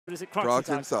What is it? Crocs, Crocs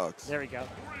and socks. and socks. There we go.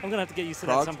 I'm going to have to get used to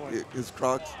Crocs, that at some point. his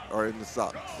Crocs are in the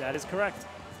socks, That is correct.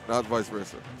 not vice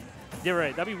versa. You're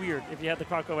right. That'd be weird if you had the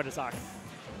Croc over the sock.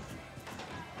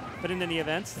 But in any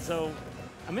event, so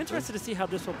I'm interested to see how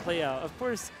this will play out. Of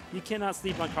course, you cannot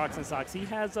sleep on Crocs and socks. He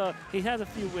has a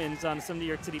few wins on some New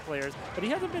York City players, but he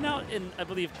hasn't been out in, I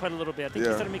believe, quite a little bit. I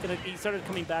think he started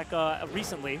coming back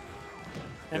recently.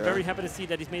 And very happy to see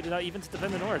that he's made it out even to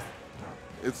defend the North.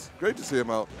 It's great to see him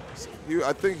out.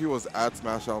 I think he was at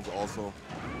Smash Downs also.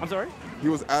 I'm sorry? He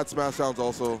was at Smash Downs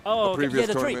also. Oh, the previous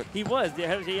that's tournament. right. He was.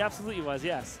 He absolutely was,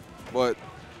 yes. But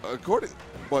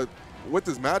with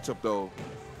this matchup though,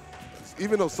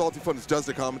 even though SaltyFun is just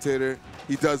a commentator,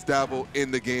 he does dabble in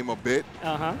the game a bit.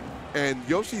 And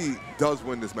Yoshi does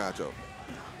win this matchup.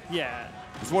 Yeah.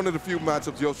 It's one of the few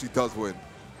matchups Yoshi does win.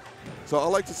 So I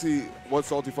like to see what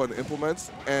SaltyFun implements,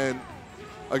 and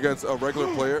against a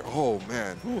regular player, oh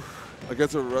man,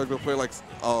 against a regular player like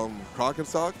Croc and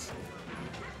Socks,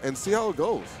 and see how it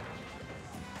goes.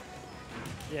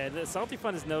 Yeah, the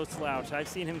SaltyFun is no slouch. I've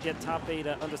seen him get top 8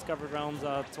 at Undiscovered Realms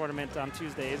tournament on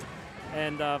Tuesdays,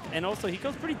 and also he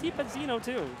goes pretty deep at Xeno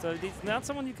too. So he's not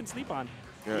someone you can sleep on.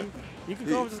 Yeah. You can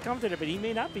go as a commentator, but he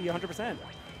may not be 100%.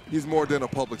 He's more than a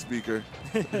public speaker.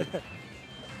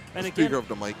 And Speaker of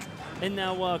the mic. And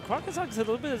now Croc and Socks has a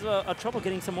little bit of trouble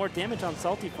getting some more damage on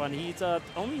SaltyFun. He's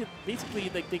only basically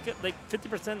they get like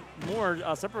 50% more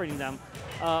separating them.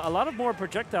 A lot of more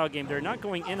projectile game. They're not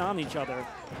going in on each other.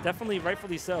 Definitely,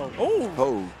 rightfully so.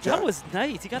 Oh, that was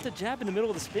nice. He got the jab in the middle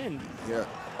of the spin. Yeah.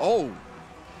 Oh.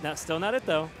 Now, still not it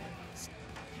though.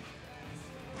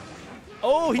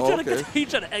 Oh, he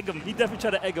tried to egg him. He definitely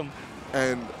tried to egg him.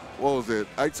 And what was it?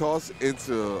 I toss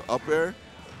into up air.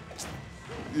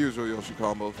 Usual Yoshi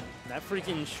combos. That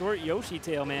freaking short Yoshi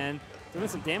tail, man. Doing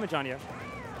some damage on you.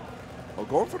 Oh,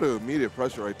 going for the immediate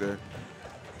pressure right there.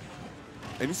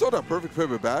 And you saw that perfect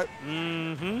pivot back.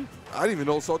 Mm-hmm. I didn't even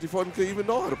know SaltyFun could even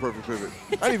know how to perfect pivot.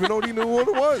 I didn't even know he knew what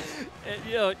it was.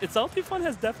 SaltyFun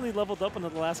has definitely leveled up in the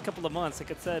last couple of months.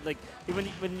 Like I said, like when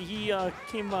he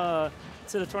came to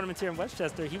the tournament here in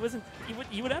Westchester, he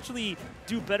would actually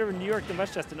do better in New York than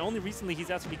Westchester. And only recently he's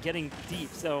actually getting deep.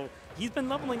 So he's been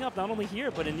leveling up not only here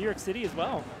but in New York City as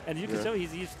well. And you can show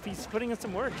he's putting in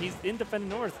some work. He's in Defend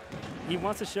North. He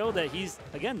wants to show that he's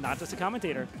again not just a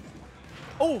commentator.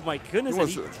 Oh my goodness!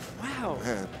 Wow.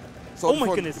 Man. Oh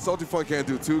my goodness. SaltyFun can't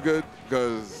do too good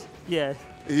because he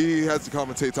has to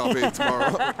commentate top 8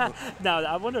 tomorrow. Now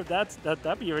I wonder if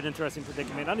that'd be an interesting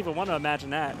predicament. I don't even want to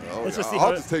imagine that. Oh,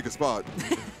 I'll just take a spot.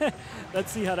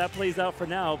 Let's see how that plays out for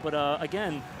now. But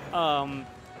again,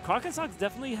 Croc and Socks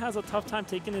definitely has a tough time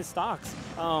taking his stocks.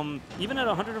 Even at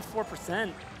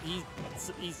 104%,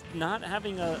 he's not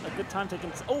having a good time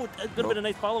taking. Oh, a good bit of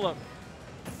nice follow-up.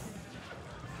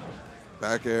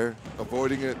 Back air,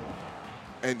 avoiding it.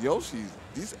 And Yoshi,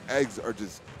 these eggs are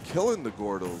just killing the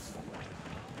Gordos.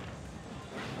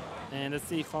 And let's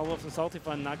see, follow-up from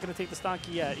SaltyFun. Not going to take the stock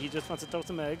yet. He just wants to throw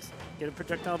some eggs, get a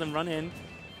projectile, then run in.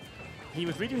 He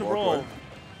was reading the roll.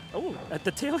 Oh, at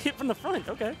the tail hit from the front.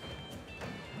 Okay.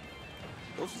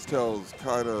 Yoshi's tail is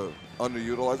kind of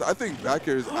underutilized. I think back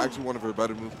air is actually one of her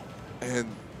better moves. And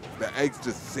the eggs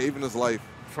just saving his life.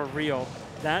 For real.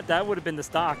 That would have been the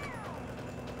stock.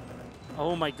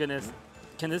 Oh my goodness.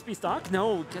 Can this be stock?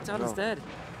 No, gets out instead.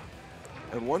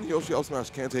 And one Yoshi up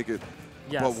smash can't take it.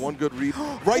 Yes. But one good read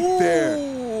right there.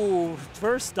 Oh,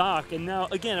 first stock. And now,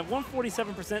 again, at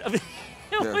 147% of it.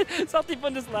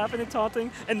 SaltyFun just laughing and taunting.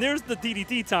 And there's the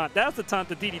DDT taunt. That's the taunt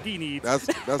the DDT needs.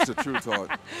 That's the true taunt.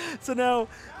 So now,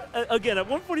 again, at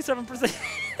 147%,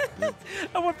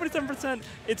 at 147%,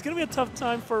 it's going to be a tough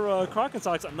time for Croc and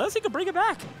Socks, unless he can bring it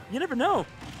back. You never know.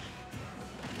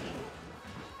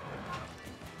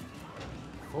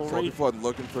 SaltyFun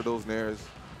looking for those nairs.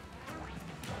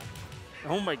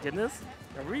 Oh my goodness.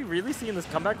 Are we really seeing this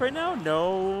comeback right now?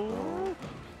 No.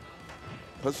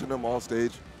 Pushing them all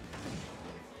stage.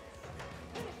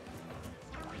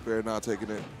 Bear not taking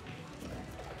it.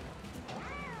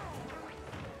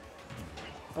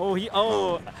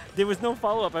 There was no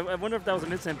follow-up. I wonder if that was a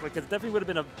misinput, because it definitely would have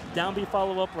been a down B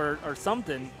follow-up or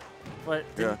something, but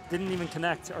didn't even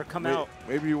connect or come out.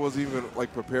 Maybe he wasn't even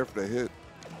like prepared for the hit.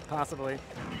 Possibly.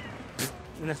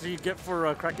 And that's what you get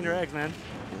for cracking your eggs, man.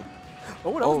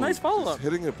 Oh, that was a nice follow-up.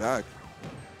 Hitting it back.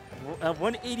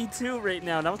 182 right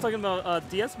now. And I was talking about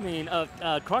DS main.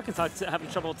 Croc and Socks having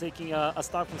trouble taking a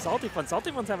stock from SaltyFun.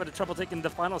 SaltyFun's having trouble taking the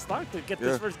final stock to get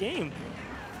this first game.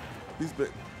 He's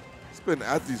been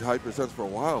at these high percents for a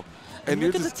while. And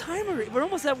look at the timer. We're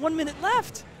almost at 1 minute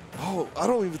left. Oh, I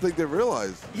don't even think they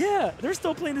realize. Yeah, they're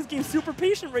still playing this game super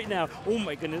patient right now. Oh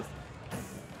my goodness.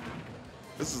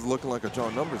 This is looking like a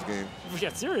John Numbers game.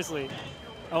 Yeah, seriously.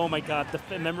 Oh my God,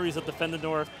 the memories of Defend the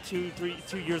North 2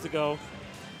 years ago.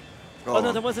 Oh,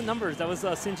 no, that wasn't Numbers. That was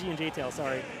Sinji and J-Tail,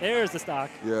 sorry. There's the stock.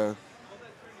 Yeah.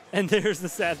 And there's the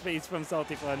sad face from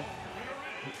SaltyFun.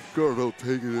 Gordo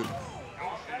taking it.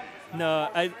 No,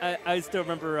 I still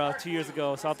remember 2 years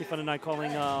ago, SaltyFun and I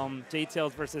calling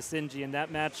J-Tails versus Sinji, and that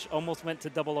match almost went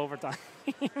to double overtime.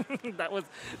 that was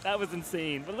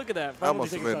insane. But look at that. That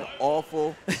must have been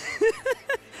awful.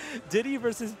 Diddy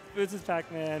versus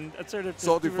Pac-Man.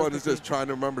 SaltyFun is just trying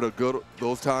to remember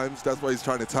those times. That's why he's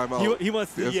trying to time out. He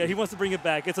wants to bring it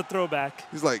back. It's a throwback.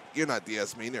 He's like, you're not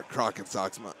DS me, you're Croc and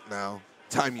Socks now.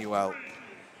 Time you out.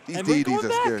 These and DDs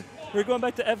are scary. We're going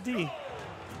back to FD.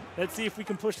 Let's see if we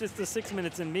can push this to 6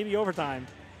 minutes and maybe overtime.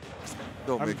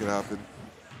 Don't make it happen.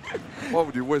 What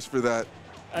would you wish for that?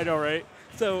 I know, right?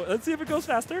 So let's see if it goes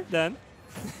faster then.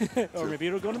 Or maybe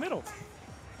it'll go in the middle.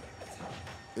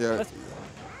 Yeah.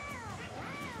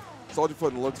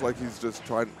 SaltyFun looks like he's just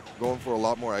going for a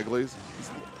lot more egg lays.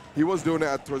 He was doing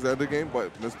it towards the end of the game,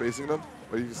 but misspacing them.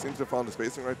 But he seems to have found the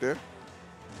spacing right there.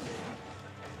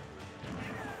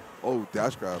 Oh,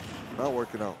 dash grab. Not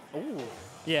working out. Oh,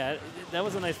 yeah, that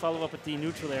was a nice follow-up at the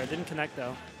neutral air. Didn't connect,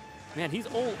 though. Man, he's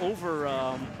all over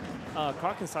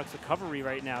Crockenstock's recovery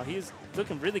right now. He's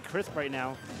looking really crisp right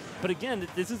now. But again,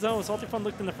 this is how SaltyFun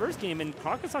looked in the first game, and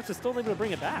Crockenstock is still able to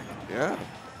bring it back. Yeah.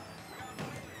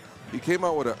 He came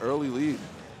out with an early lead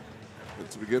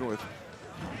to begin with.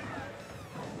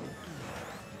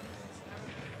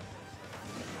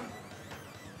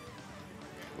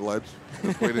 Ledge,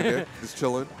 just waiting there, just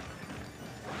chilling.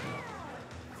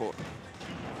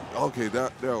 Okay, there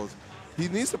was. He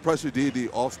needs to pressure DD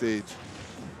off stage.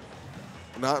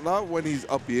 Not when he's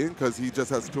up in, because he just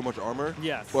has too much armor.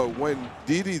 Yes. But when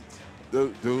DD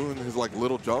doing his like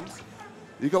little jumps,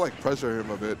 you can like pressure him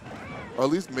a bit, or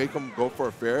at least make him go for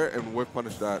a fair and whip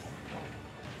punish that.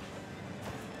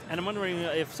 And I'm wondering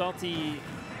if Salty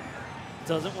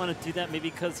doesn't want to do that,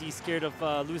 maybe because he's scared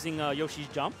of losing Yoshi's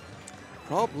jump.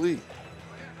 Probably.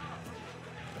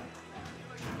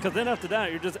 Because then after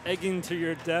that, you're just egging to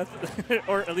your death,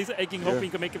 or at least egging, hoping you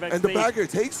can make it back. And the bagger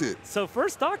takes it. So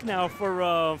first stock now for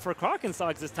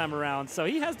Crockenstock this time around. So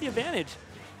he has the advantage.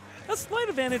 A slight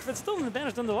advantage, but still an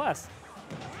advantage nonetheless.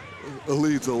 A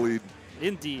lead's a lead.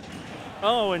 Indeed.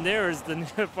 Oh, and there's the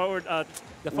forward.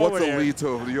 The forward What's a air. lead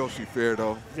to the Yoshi fair,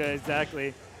 though? Yeah,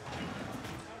 exactly.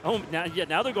 Oh, now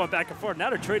they're going back and forth. Now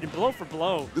they're trading blow for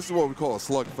blow. This is what we call a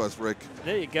slugfest, Rick.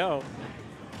 There you go.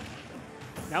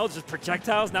 Now it's just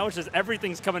projectiles. Now it's just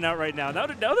everything's coming out right now. Now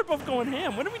they're both going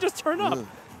ham. When did we just turn up?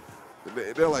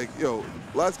 Yeah. They're like, yo,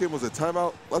 last game was a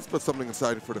timeout. Let's put something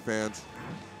inside it for the fans.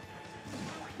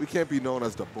 We can't be known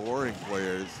as the boring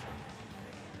players.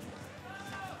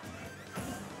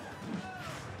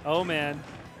 Oh, man.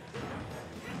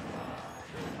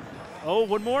 Oh,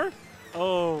 one more?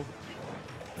 Oh.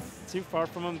 Too far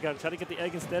from him. Got to try to get the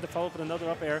egg instead to follow up with another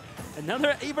up air.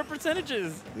 Another even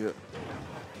percentages. Yeah.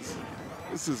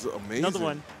 This is amazing. Another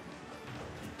one.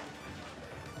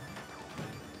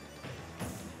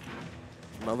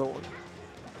 Another one.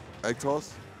 Egg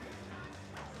toss.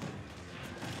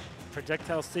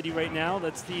 Projectile City right now.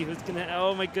 Let's see who's going to.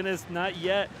 Oh, my goodness. Not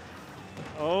yet.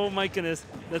 Oh, my goodness.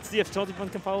 Let's see if SaltyFun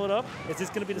can follow it up. Is this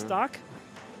going to be the stock?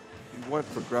 He went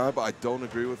for grab. I don't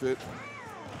agree with it.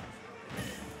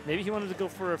 Maybe he wanted to go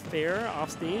for a fair off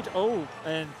stage. Oh,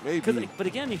 and maybe. But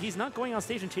again, he's not going on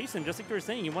stage and chasing him. Just like you were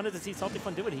saying, you wanted to see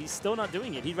SaltyFun do it. He's still not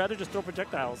doing it. He'd rather just throw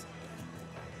projectiles.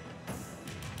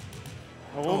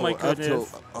 Oh my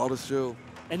goodness! Out of shield.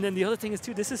 And then the other thing is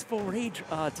too. This is full rage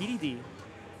DDD.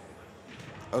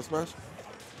 Up smash.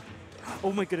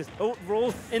 Oh my goodness! Oh,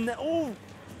 rolls in the oh.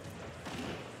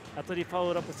 I thought he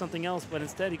followed up with something else, but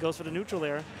instead he goes for the neutral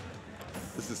air.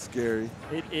 This is scary.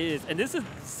 It is, and this is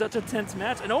such a tense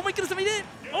match. And oh my goodness, I mean it!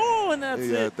 Oh, and that's it.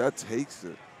 Yeah, that takes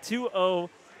it. 2-0.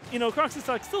 You know,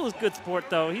 Crockenstock still is good sport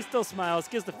though. He still smiles,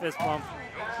 gives the fist bump.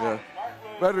 Yeah,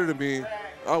 better than me.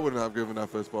 I wouldn't have given that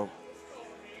fist bump.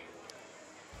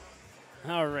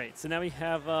 All right, so now we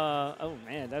have. Oh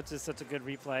man, that's just such a good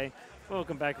replay.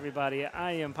 Welcome back, everybody.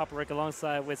 I am Papa Rick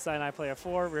alongside with Sinai Player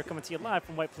 4. We're coming to you live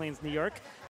from White Plains, New York.